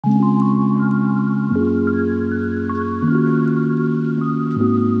Morning.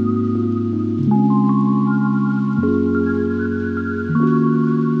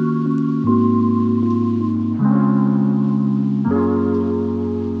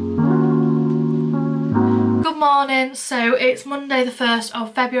 So it's Monday the 1st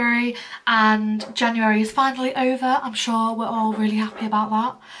of February and January is finally over. I'm sure we're all really happy about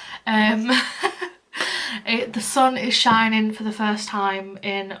that. The sun is shining for the first time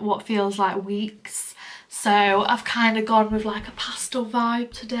in what feels like weeks, so I've kind of gone with like a pastel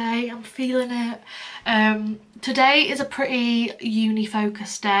vibe today. I'm feeling it. Today is a pretty uni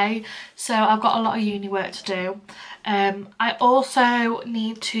focused day, so I've got a lot of uni work to do. I also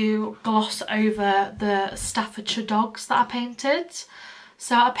need to gloss over the Staffordshire dogs that I painted.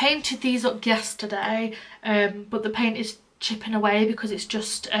 So I painted these up yesterday, but the paint is chipping away because it's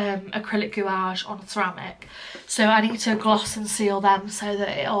just acrylic gouache on ceramic. So I need to gloss and seal them so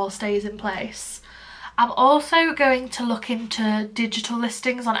that it all stays in place. I'm also going to look into digital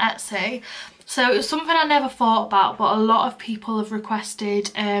listings on Etsy. So it's something I never thought about, but a lot of people have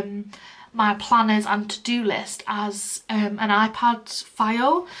requested my planners and to-do list as an iPad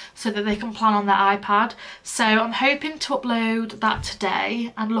file so that they can plan on their iPad. So I'm hoping to upload that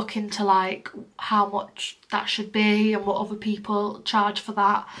today and look into like how much that should be and what other people charge for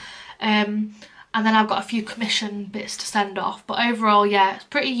that. And then I've got a few commission bits to send off, but overall, yeah, it's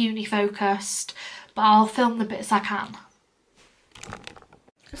pretty uni focused, but I'll film the bits I can.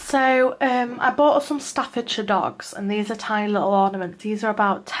 So I bought some Staffordshire dogs, and these are tiny little ornaments. These are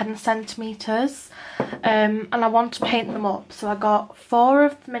about 10 centimetres, and I want to paint them up. So I got 4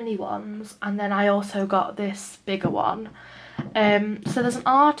 of the mini ones, and then I also got this bigger one. So there's an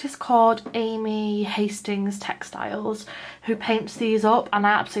artist called Amy Hastings Textiles who paints these up, and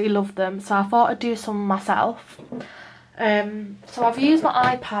I absolutely love them. So I thought I'd do some myself. So I've used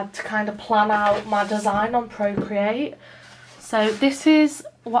my iPad to kind of plan out my design on Procreate. So this is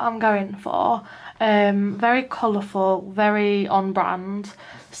what I'm going for. Very colourful, very on brand.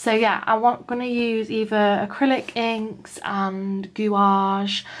 So yeah, I'm going to use either acrylic inks and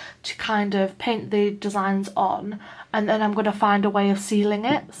gouache to kind of paint the designs on, and then I'm going to find a way of sealing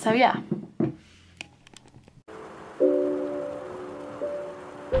it. So yeah.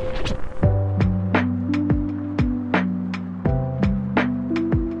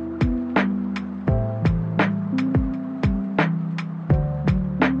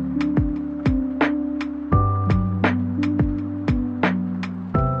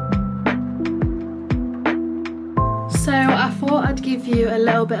 So I thought I'd give you a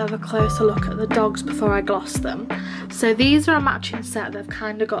little bit of a closer look at the dogs before I gloss them. So these are a matching set. They've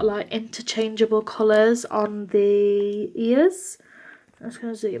kind of got like interchangeable colours on the ears. I'm just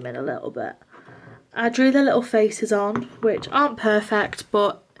going to zoom in a little bit. I drew the little faces on, which aren't perfect,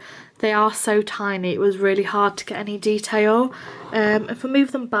 but they are so tiny it was really hard to get any detail. If I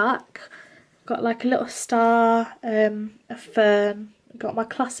move them back, got like a little star, a fern, got my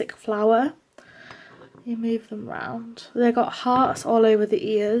classic flower. You move them round. They've got hearts all over the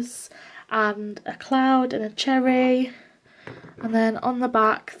ears, and a cloud and a cherry. And then on the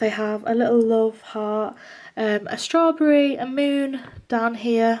back they have a little love heart, a strawberry, a moon down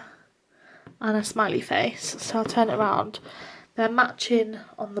here, and a smiley face. So I'll turn it around. They're matching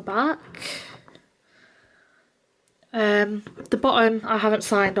on the back. The bottom I haven't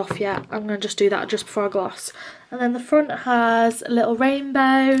signed off yet. I'm going to just do that just before I gloss. And then the front has little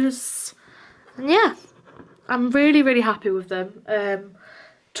rainbows. And yeah, I'm really happy with them.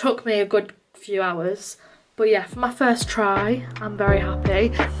 Took me a good few hours, but yeah, for my first try, I'm very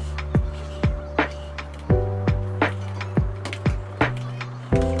happy.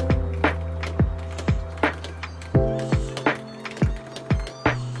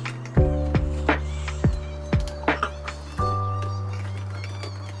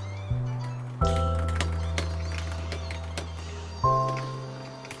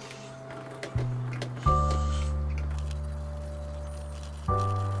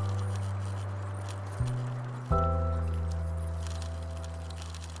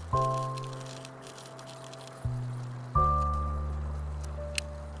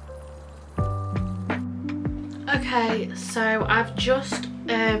 Okay, so I've just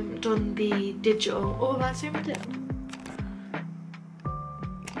done the digital. Oh, am I zoomed in?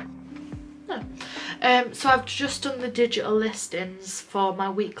 No. So I've just done the digital listings for my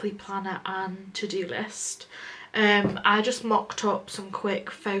weekly planner and to-do list. I just mocked up some quick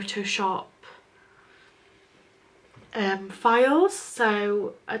Photoshop files.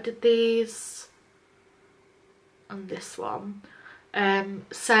 So I did these and this one.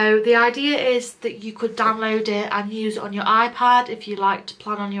 So the idea is that you could download it and use it on your iPad if you like to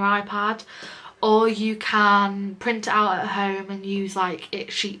plan on your iPad, or you can print it out at home and use like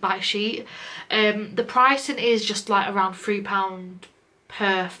it sheet by sheet. The pricing is just like around £3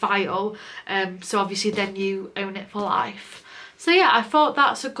 per file, so obviously then you own it for life. So yeah, I thought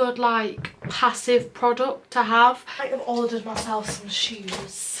that's a good like passive product to have. I have ordered myself some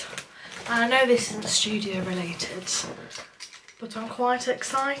shoes, and I know this isn't studio related, but I'm quite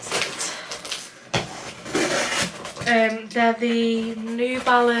excited. They're the New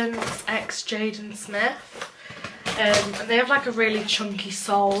Balance X Jaden Smith, and they have like a really chunky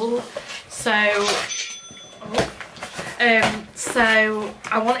sole. So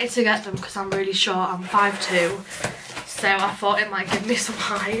I wanted to get them because I'm really short. I'm 5'2", so I thought it might give me some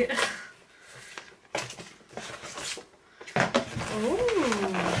height. Ooh.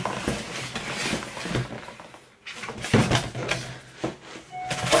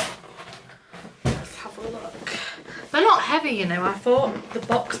 Let's have a look. They're not heavy, you know. I thought the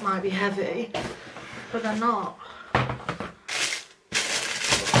box might be heavy, but they're not.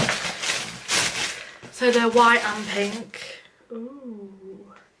 So they're white and pink.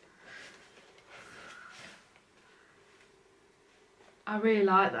 Ooh. I really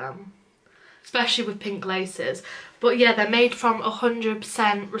like them, especially with pink laces. But yeah, they're made from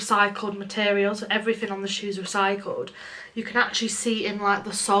 100% recycled material, so everything on the shoes is recycled. You can actually see in like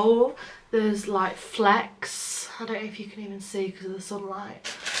the sole, there's like flecks. I don't know if you can even see because of the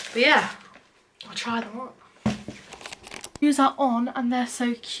sunlight. But yeah, I'll try them on. Shoes are on and they're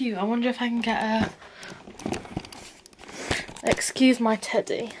so cute. I wonder if I can get a... Excuse my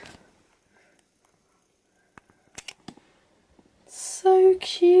teddy. So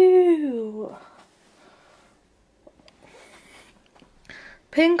cute.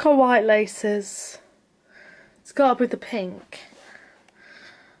 Pink or white laces? It's got to be the pink.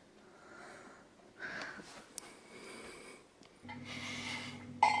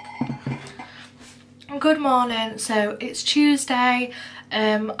 Good morning. So it's Tuesday.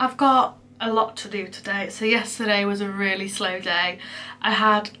 I've got a lot to do today. So yesterday was a really slow day. I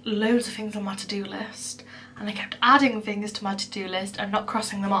had loads of things on my to-do list, and I kept adding things to my to-do list and not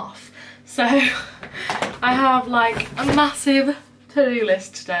crossing them off. So I have like a massive to-do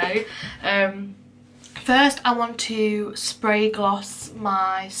list today. First I want to spray gloss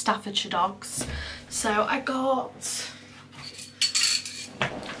my Staffordshire dogs. So I got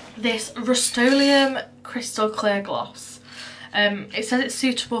this Rust-Oleum crystal clear gloss. It says it's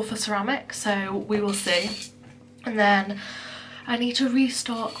suitable for ceramic, so we will see. And then I need to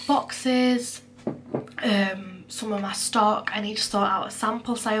restock boxes, some of my stock. I need to sort out a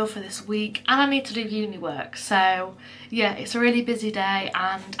sample sale for this week, and I need to do uni work. So yeah, it's a really busy day,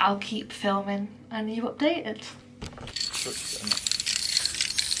 and I'll keep filming and you updated.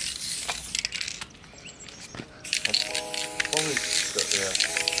 Probably got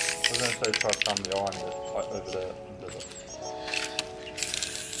I was going to say try to stand behind it, like over there.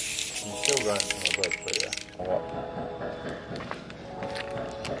 I'm still going from the bed, but yeah. Alright.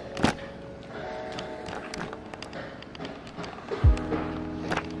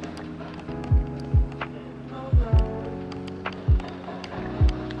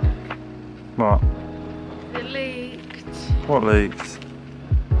 What? It leaked. What leaked?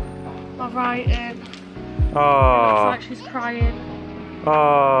 My writing. Ah. It looks like she's crying.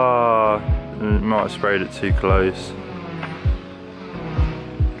 Ah. Might have sprayed it too close.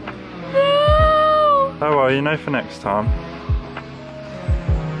 No! Oh well, you know for next time.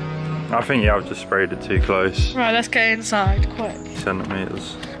 I think yeah, I've just sprayed it too close. Right, let's get inside, quick.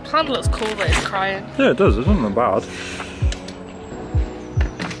 Centimetres. Kind of looks cool that it's crying. Yeah, it does. It doesn't look bad.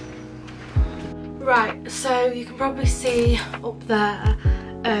 Right, so you can probably see up there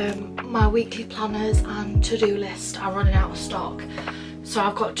my weekly planners and to-do list are running out of stock. So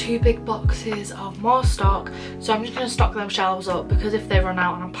I've got 2 big boxes of more stock, so I'm just going to stock them shelves up, because if they run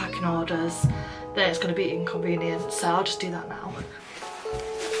out and I'm packing orders, then it's going to be inconvenient, so I'll just do that now.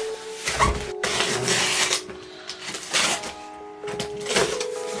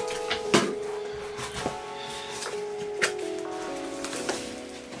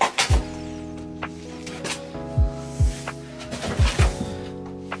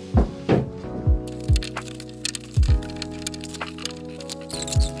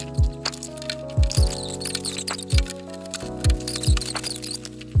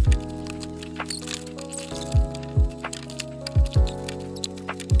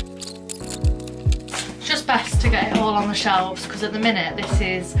 Best to get it all on the shelves, because at the minute this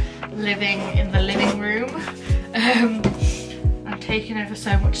is living in the living room and taking over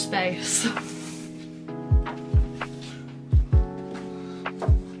so much space.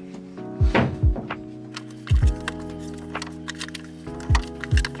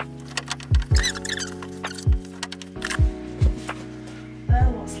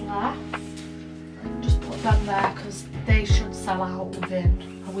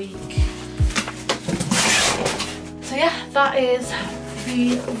 within a week. So yeah, that is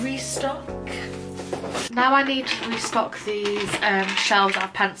the restock. Now I need to restock these shelves that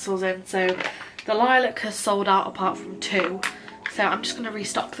have pencils in. So the lilac has sold out apart from 2. So I'm just going to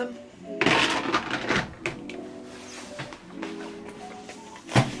restock them.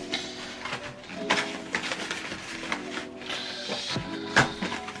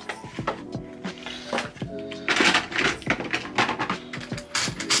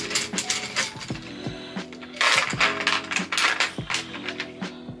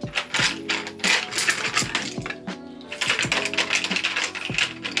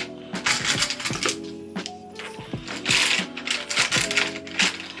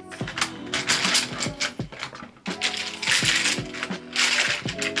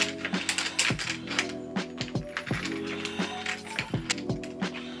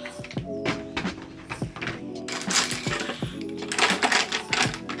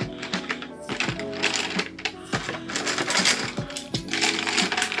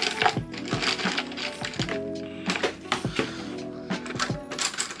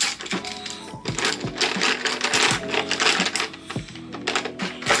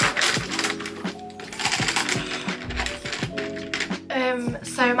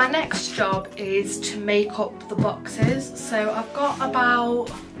 So my next job is to make up the boxes. So I've got about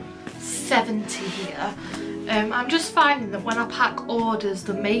 70 here. I'm just finding that when I pack orders,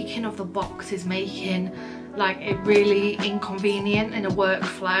 the making of the box is making like it really inconvenient in a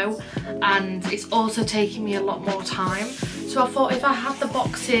workflow, and it's also taking me a lot more time. So I thought if I had the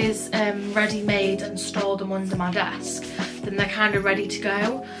boxes ready made and stored them under my desk, then they're kind of ready to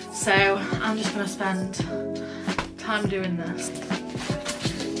go. So I'm just going to spend time doing this.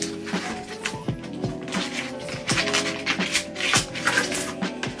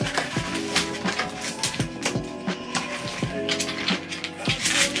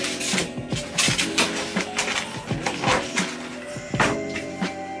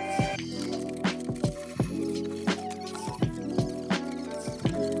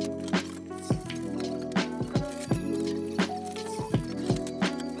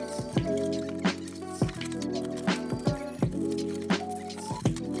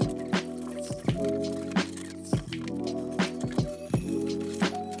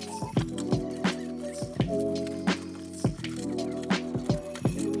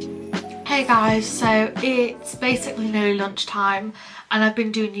 Hey guys, so it's basically nearly lunchtime and I've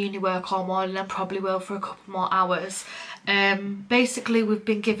been doing uni work all morning and probably will for a couple more hours. Basically we've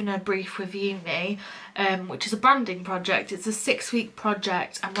been given a brief with uni, which is a branding project. It's a 6-week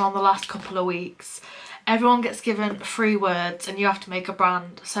project and we're on the last couple of weeks. Everyone gets given 3 words and you have to make a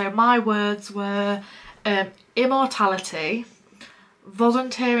brand. So my words were immortality,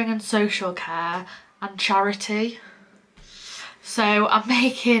 volunteering and social care, and charity. So I'm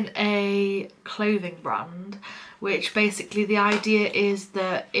making a clothing brand, which basically the idea is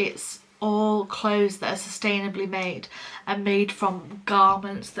that it's all clothes that are sustainably made and made from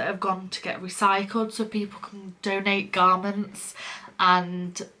garments that have gone to get recycled, so people can donate garments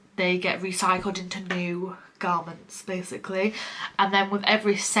and they get recycled into new garments basically. And then with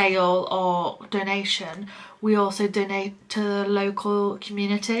every sale or donation we also donate to the local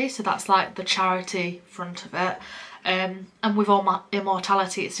community, so that's like the charity front of it. And with all my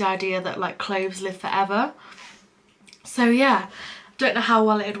immortality, it's the idea that like clothes live forever. So yeah, don't know how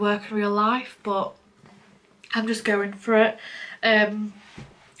well it'd work in real life, but I'm just going for it. I'm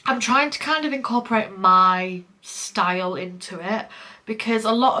trying to kind of incorporate my style into it, because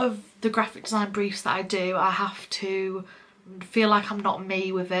a lot of the graphic design briefs that I do, I have to feel like I'm not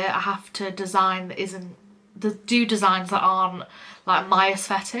me with it. I have to design that isn't, do designs that aren't like my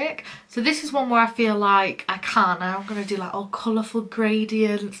aesthetic. So this is one where I feel like I can. I'm going to do like all colourful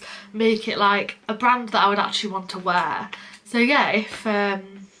gradients, make it like a brand that I would actually want to wear. So yeah, if I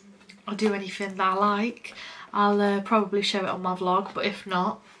do anything that I like, I'll probably show it on my vlog, but if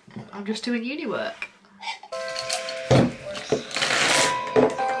not, I'm just doing uni work.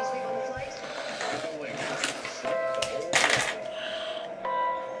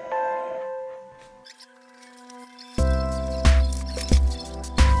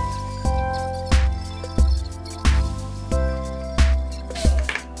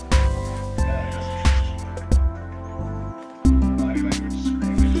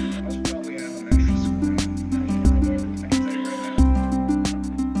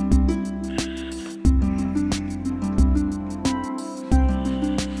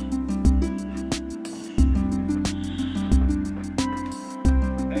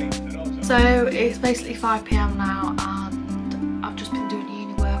 So it's basically 5 PM now and I've just been doing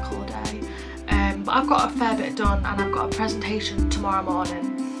uni work all day, but but I've got a fair bit done and I've got a presentation tomorrow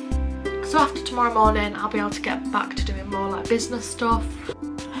morning. So after tomorrow morning I'll be able to get back to doing more like business stuff.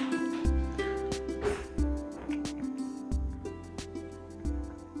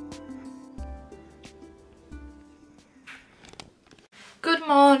 Good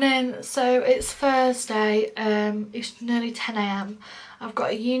morning. So it's Thursday, it's nearly 10 AM. I've got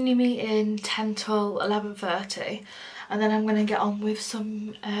a uni meeting 10 till 11:30 and then I'm going to get on with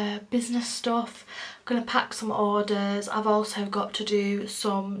some business stuff. I'm going to pack some orders. I've also got to do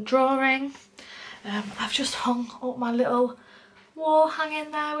some drawing. I've just hung up my little wall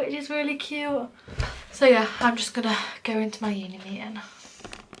hanging there, which is really cute. So yeah, I'm just going to go into my uni meeting.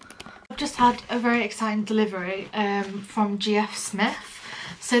 I've just had a very exciting delivery from GF Smith.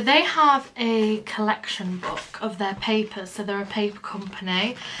 So they have a collection book of their papers, so they're a paper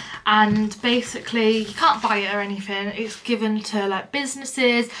company, and basically you can't buy it or anything, it's given to like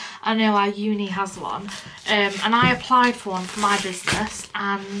businesses. I know our uni has one, and I applied for one for my business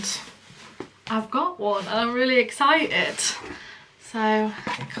and I've got one and I'm really excited. So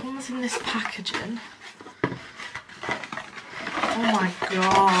it comes in this packaging. Oh my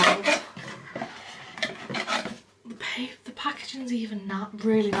god. The packaging's even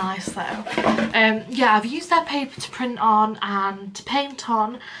really nice though. Yeah, I've used their paper to print on and to paint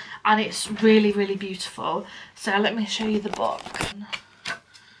on, and it's really beautiful. So let me show you the book.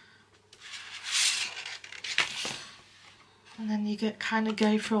 And then you kind of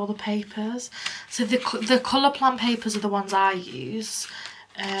go through all the papers. So the colour plan papers are the ones I use.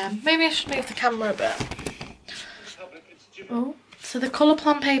 Maybe I should move the camera a bit. Oh, so the colour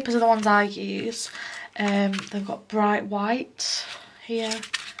plan papers are the ones I use. They've got bright white here,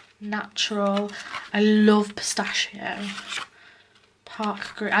 natural. I love pistachio,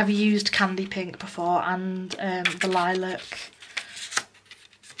 park green. I've used candy pink before, and the lilac.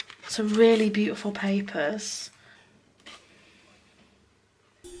 So really beautiful papers.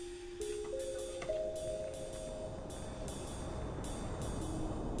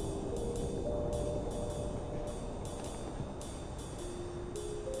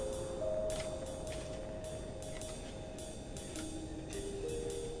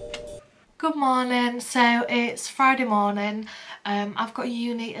 Good morning. So it's Friday morning. I've got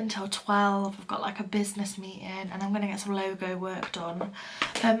uni until 12. I've got like a business meeting and I'm going to get some logo work done.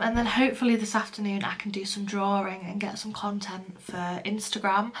 And then hopefully this afternoon I can do some drawing and get some content for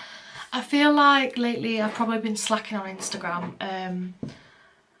Instagram. I feel like lately I've probably been slacking on Instagram.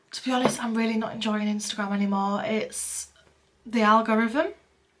 To be honest, I'm really not enjoying Instagram anymore. It's the algorithm.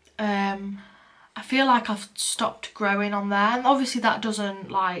 I feel like I've stopped growing on there, and obviously that doesn't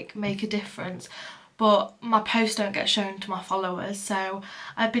like make a difference, but my posts don't get shown to my followers. So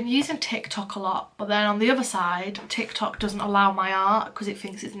I've been using TikTok a lot, but then on the other side TikTok doesn't allow my art because it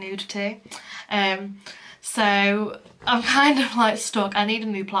thinks it's nudity. So I'm kind of like stuck. I need a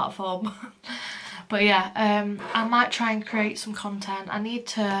new platform. But yeah, I might try and create some content. I need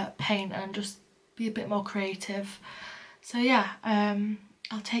to paint and just be a bit more creative. So yeah,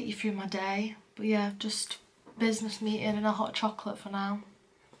 I'll take you through my day. But yeah, just business meeting and a hot chocolate for now.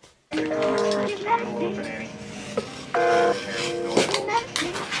 What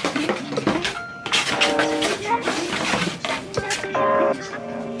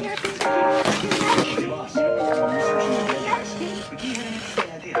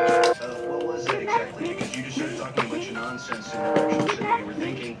was it exactly? Because you just started talking a bunch of nonsense in the direction that you were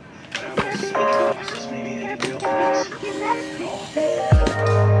thinking. And I was thinking, is this maybe anything else?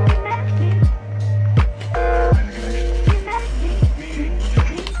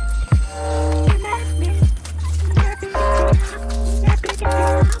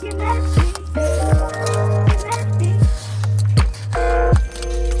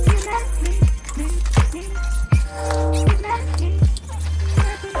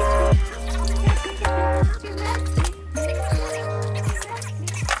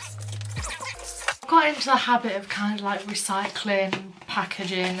 Got into the habit of kind of like recycling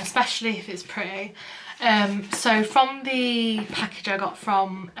packaging, especially if it's pretty. So from the package I got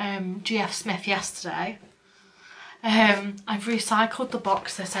from GF Smith yesterday, I've recycled the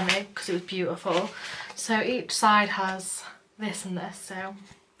box they sent me because it was beautiful. So each side has this and this, so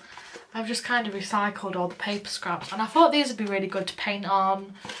I've just kind of recycled all the paper scraps, and I thought these would be really good to paint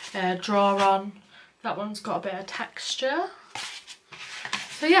on, draw on. That one's got a bit of texture.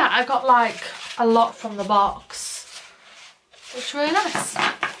 So yeah, I got like a lot from the box. It's really nice.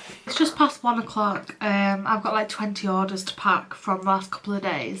 It's just past 1 o'clock. I've got like 20 orders to pack from the last couple of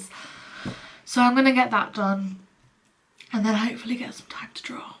days. So I'm going to get that done and then hopefully get some time to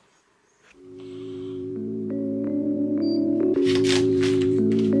draw.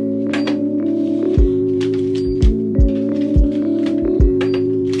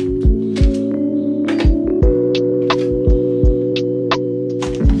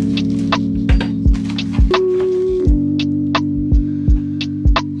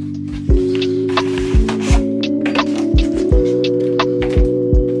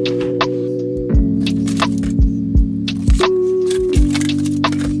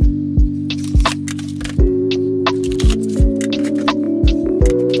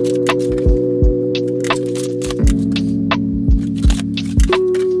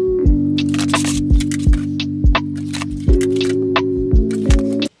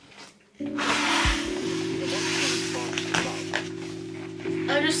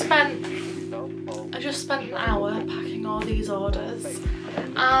 just spent an hour packing all these orders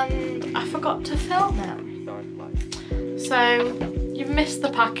and I forgot to film it. So you've missed the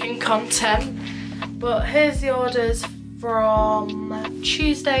packing content, but here's the orders from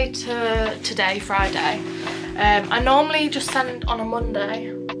Tuesday to today, Friday. I normally just send on a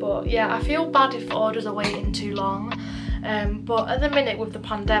Monday, but yeah, I feel bad if orders are waiting too long. But at the minute with the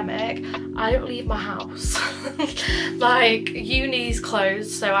pandemic, I don't leave my house. Like, uni's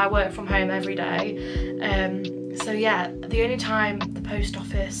closed, so I work from home every day. So yeah, the only time we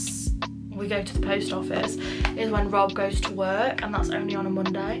go to the post office is when Rob goes to work, and that's only on a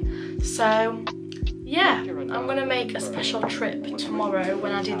Monday. So yeah, I'm gonna make a special trip tomorrow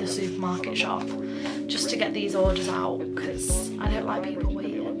when I do the supermarket shop, just to get these orders out, because I don't like people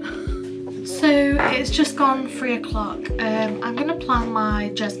waiting. So it's just gone 3 o'clock. I'm gonna plan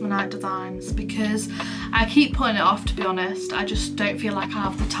my Jesmonite designs because I keep putting it off, to be honest. I just don't feel like I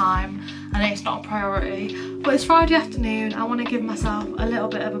have the time and it's not a priority. But it's Friday afternoon, I want to give myself a little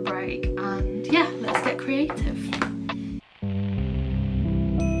bit of a break, and yeah, let's get creative.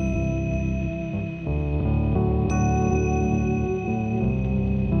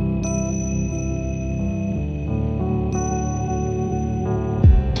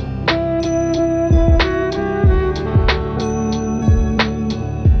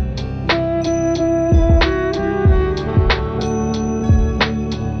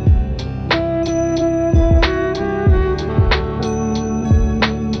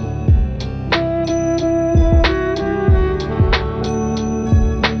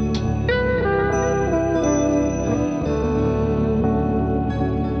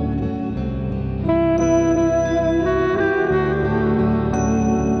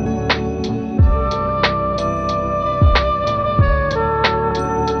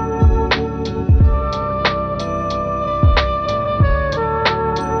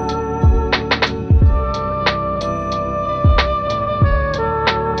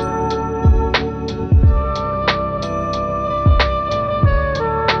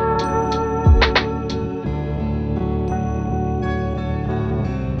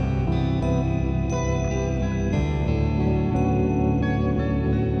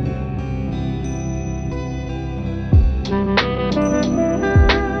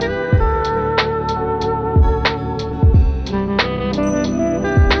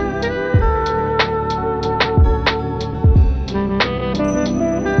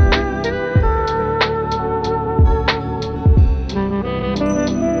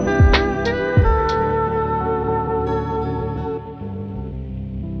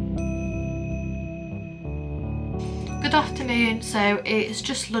 Good afternoon. So it's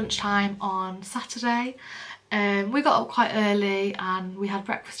just lunchtime on Saturday. We got up quite early and we had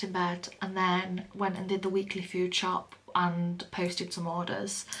breakfast in bed, and then went and did the weekly food shop and posted some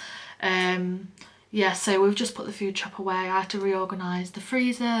orders. Yeah, so we've just put the food shop away. I had to reorganise the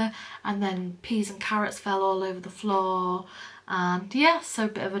freezer, and then peas and carrots fell all over the floor, and yeah, so a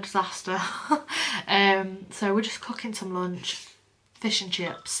bit of a disaster. So we're just cooking some lunch, fish and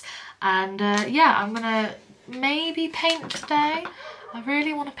chips, and yeah, I'm gonna maybe paint today. I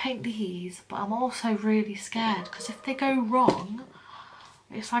really want to paint these, but I'm also really scared because if they go wrong,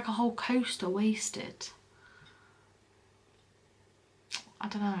 it's like a whole coaster wasted. I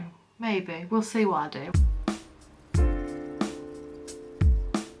don't know, maybe. We'll see what I do.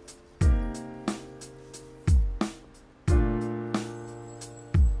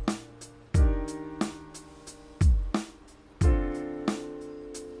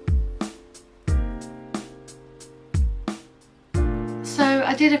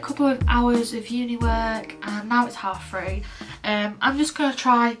 I did a couple of hours of uni work and now it's 3:30. I'm just going to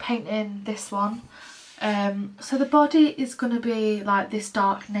try painting this one. So the body is going to be like this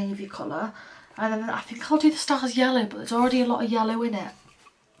dark navy colour, and then I think I'll do the stars yellow, but there's already a lot of yellow in it,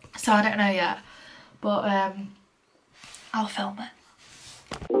 so I don't know yet, but I'll film it.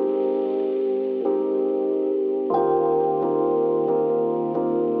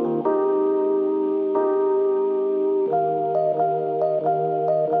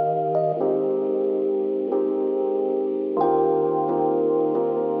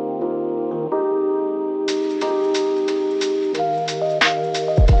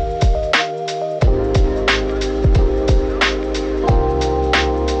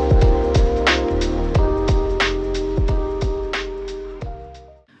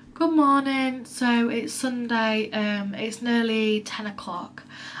 Good morning. So it's Sunday, it's nearly 10 o'clock.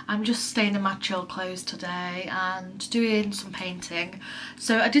 I'm just staying in my chill clothes today and doing some painting.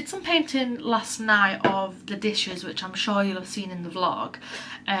 So I did some painting last night of the dishes, which I'm sure you'll have seen in the vlog,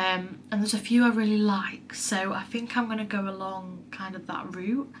 and there's a few I really like, so I think I'm going to go along kind of that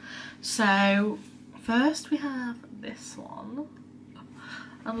route. So first we have this one.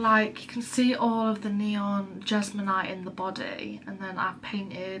 And like you can see all of the neon jasminite in the body, and then I've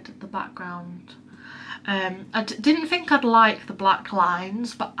painted the background. I didn't think I'd like the black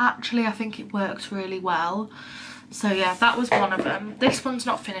lines, but actually I think it works really well. So yeah, that was one of them. This one's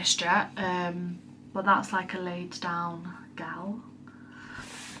not finished yet, but that's like a laid down gal.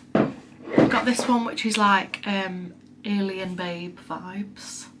 I've got this one which is like alien babe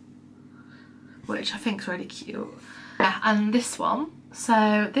vibes, which I think is really cute. Yeah, and this one.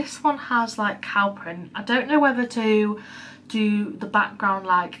 So this one has like cow print. I don't know whether to do the background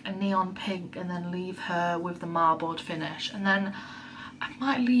like a neon pink and then leave her with the marbled finish, and then I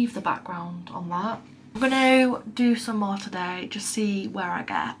might leave the background on that. I'm gonna do some more today, just see where I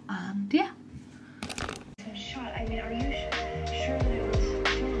get, and yeah. Shot. I mean, are you sure that it was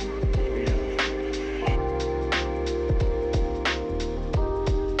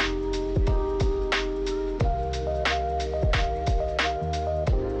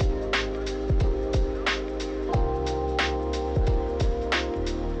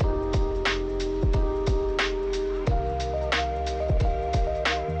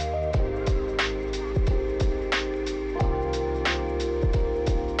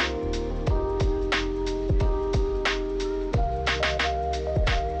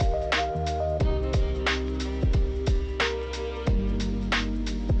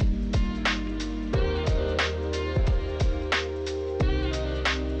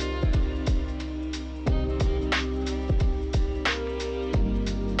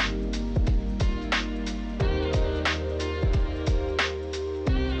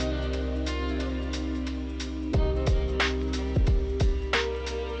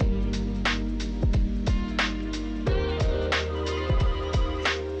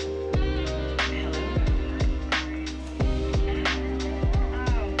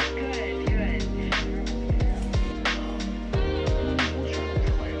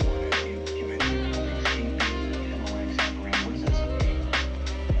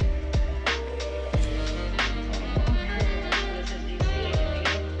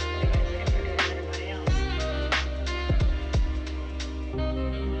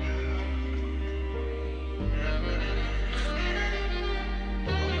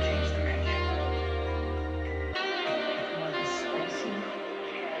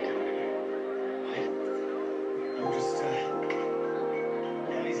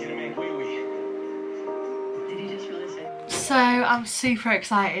So I'm super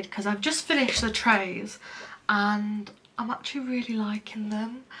excited because I've just finished the trays and I'm actually really liking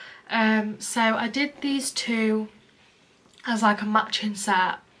them. So I did these two as like a matching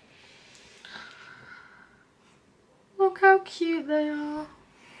set. Look how cute they are.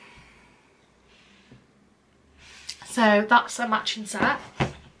 So that's a matching set.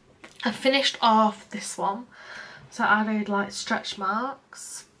 I finished off this one, so I added like stretch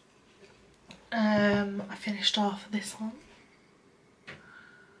marks. I finished off this one.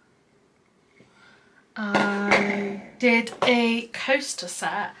 I did a coaster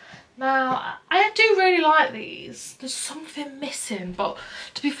set. Now I do really like these. There's something missing, but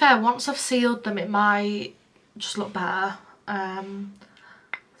to be fair, once I've sealed them it might just look better.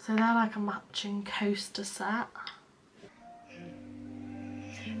 So they're like a matching coaster set.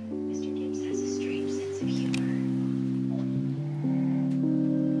 Mr. Gibbs has a strange sense of humor.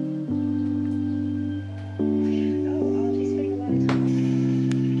 Oh, he's spending a lot of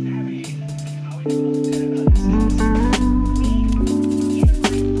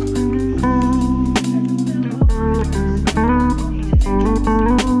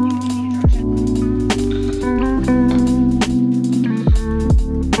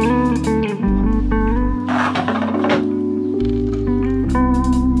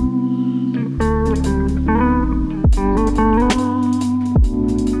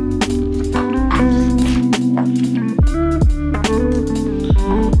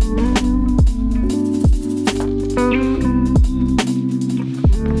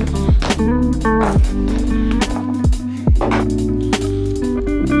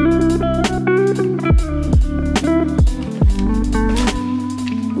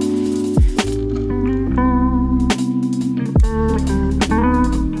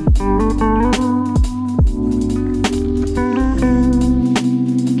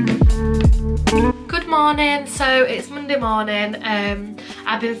morning. So it's Monday morning. I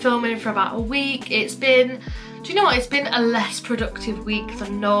I've been filming for about a week. It's been, do you know what, it's been a less productive week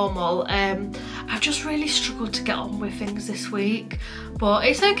than normal. I've just really struggled to get on with things this week, but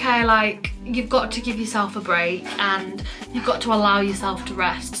it's okay. Like, you've got to give yourself a break and you've got to allow yourself to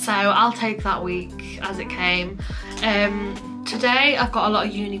rest, so I'll take that week as it came. Today I've got a lot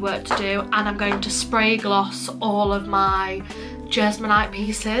of uni work to do, and I'm going to spray gloss all of my Jasmonite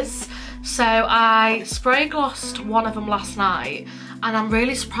pieces. So I spray glossed one of them last night, and I'm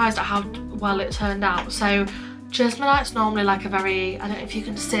really surprised at how well it turned out. So Jasmonite's normally like a very, I don't know if you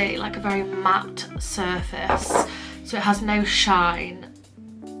can see, like a very matte surface, so it has no shine.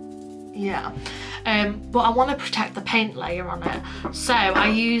 Yeah, but I want to protect the paint layer on it, so I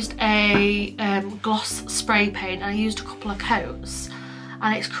used a gloss spray paint, and I used a couple of coats,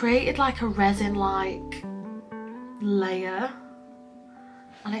 and it's created like a resin like layer,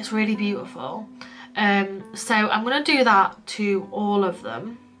 and it's really beautiful. So I'm going to do that to all of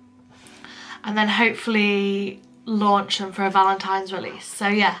them, and then hopefully launch them for a Valentine's release. So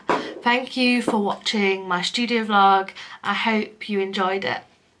yeah, thank you for watching my studio vlog. I hope you enjoyed it.